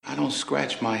don't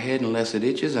scratch my head unless it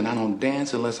itches, and I don't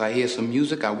dance unless I hear some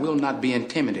music. I will not be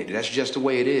intimidated. That's just the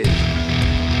way it is.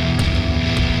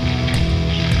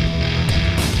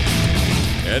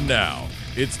 And now,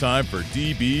 it's time for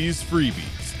DB's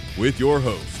Freebies with your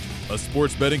host, a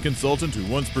sports betting consultant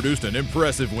who once produced an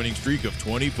impressive winning streak of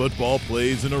 20 football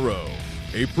plays in a row,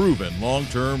 a proven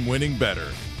long-term winning bettor.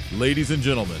 Ladies and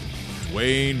gentlemen,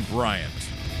 Dwayne Bryant.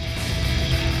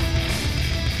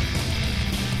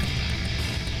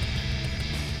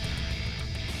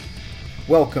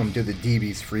 Welcome to the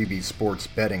DB's Freebies Sports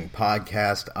Betting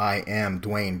Podcast. I am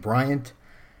Dwayne Bryant.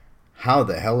 How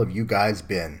the hell have you guys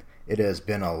been? It has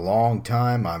been a long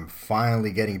time. I'm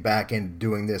finally getting back into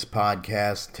doing this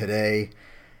podcast today.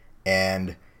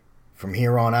 And from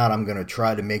here on out, I'm going to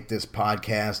try to make this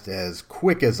podcast as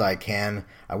quick as I can.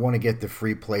 I want to get the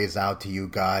free plays out to you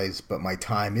guys, but my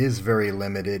time is very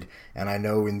limited. And I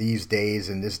know in these days,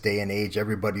 in this day and age,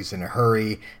 everybody's in a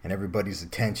hurry and everybody's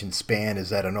attention span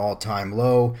is at an all-time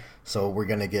low. So we're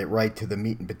going to get right to the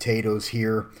meat and potatoes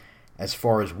here. As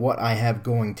far as what I have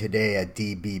going today at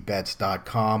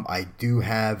dbbets.com, I do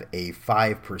have a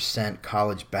 5%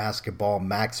 college basketball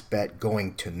max bet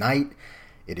going tonight.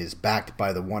 It is backed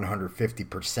by the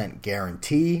 150%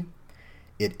 guarantee.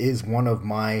 It is one of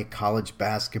my college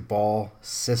basketball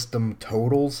system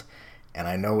totals, and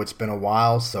I know it's been a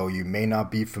while, so you may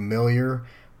not be familiar,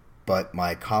 but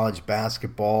my college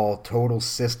basketball total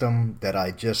system that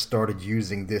I just started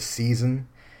using this season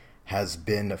has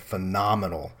been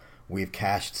phenomenal. We've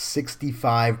cashed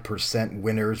 65%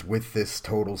 winners with this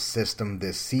total system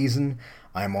this season.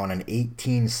 I'm on an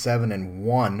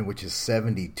 18-7-1, which is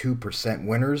 72%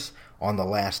 winners on the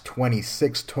last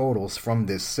 26 totals from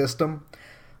this system.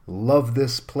 Love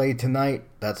this play tonight.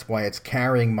 That's why it's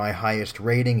carrying my highest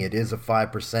rating. It is a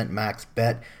 5% max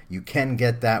bet. You can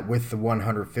get that with the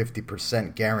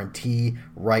 150% guarantee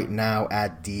right now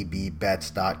at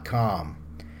dbbets.com.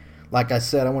 Like I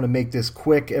said, I want to make this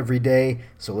quick every day,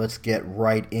 so let's get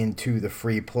right into the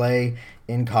free play.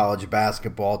 In college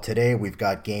basketball today, we've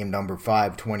got game number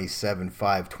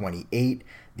 527-528.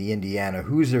 The Indiana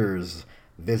Hoosiers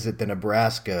visit the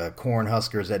Nebraska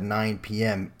Cornhuskers at 9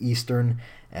 p.m. Eastern,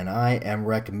 and I am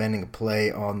recommending a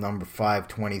play on number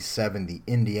 527, the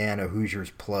Indiana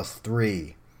Hoosiers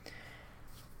 +3.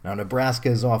 Now, Nebraska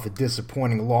is off a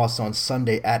disappointing loss on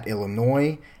Sunday at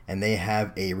Illinois, and they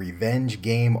have a revenge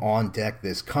game on deck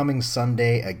this coming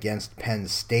Sunday against Penn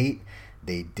State.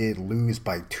 They did lose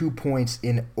by 2 points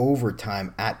in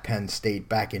overtime at Penn State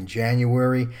back in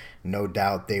January. No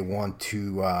doubt they want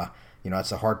to,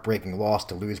 it's a heartbreaking loss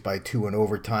to lose by 2 in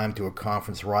overtime to a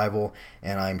conference rival,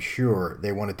 and I'm sure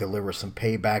they want to deliver some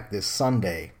payback this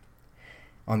Sunday.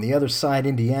 On the other side,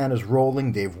 Indiana's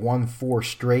rolling. They've won 4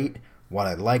 straight. What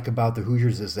I like about the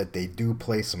Hoosiers is that they do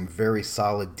play some very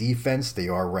solid defense. They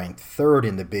are ranked 3rd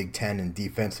in the Big Ten in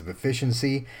defensive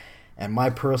efficiency. And my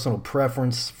personal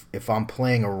preference, if I'm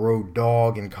playing a road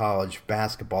dog in college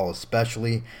basketball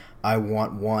especially, I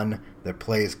want one that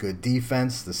plays good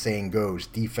defense. The saying goes,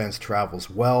 defense travels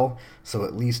well. So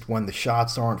at least when the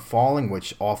shots aren't falling,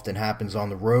 which often happens on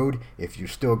the road, if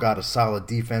you've still got a solid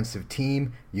defensive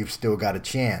team, you've still got a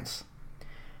chance.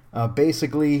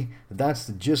 Basically, that's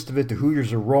the gist of it. The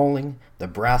Hoosiers are rolling.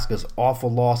 Nebraska's awful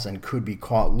loss and could be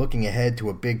caught looking ahead to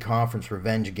a big conference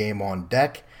revenge game on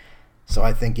deck. So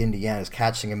I think Indiana's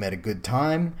catching them at a good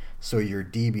time. So your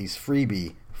DB's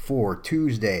freebie for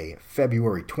Tuesday,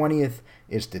 February 20th,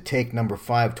 is to take number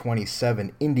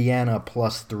 527, Indiana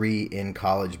 +3 in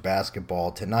college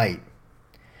basketball tonight.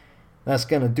 That's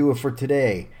going to do it for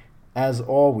today. As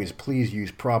always, please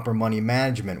use proper money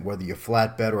management, whether you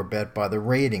flat bet or bet by the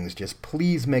ratings. Just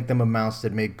please make them amounts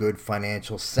that make good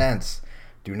financial sense.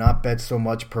 Do not bet so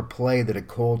much per play that a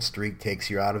cold streak takes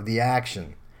you out of the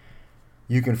action.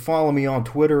 You can follow me on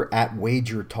Twitter at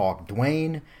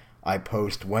WagerTalkDwayne. I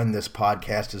post when this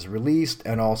podcast is released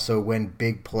and also when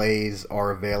big plays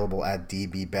are available at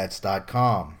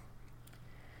dbbets.com.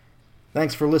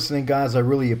 Thanks for listening, guys. I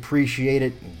really appreciate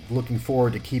it. Looking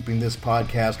forward to keeping this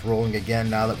podcast rolling again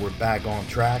now that we're back on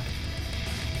track.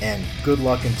 And good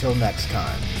luck until next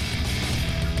time.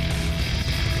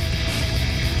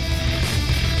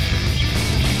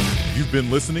 You've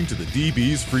been listening to the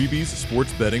DB's Freebies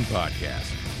Sports Betting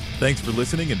Podcast. Thanks for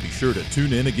listening, and be sure to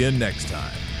tune in again next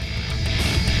time.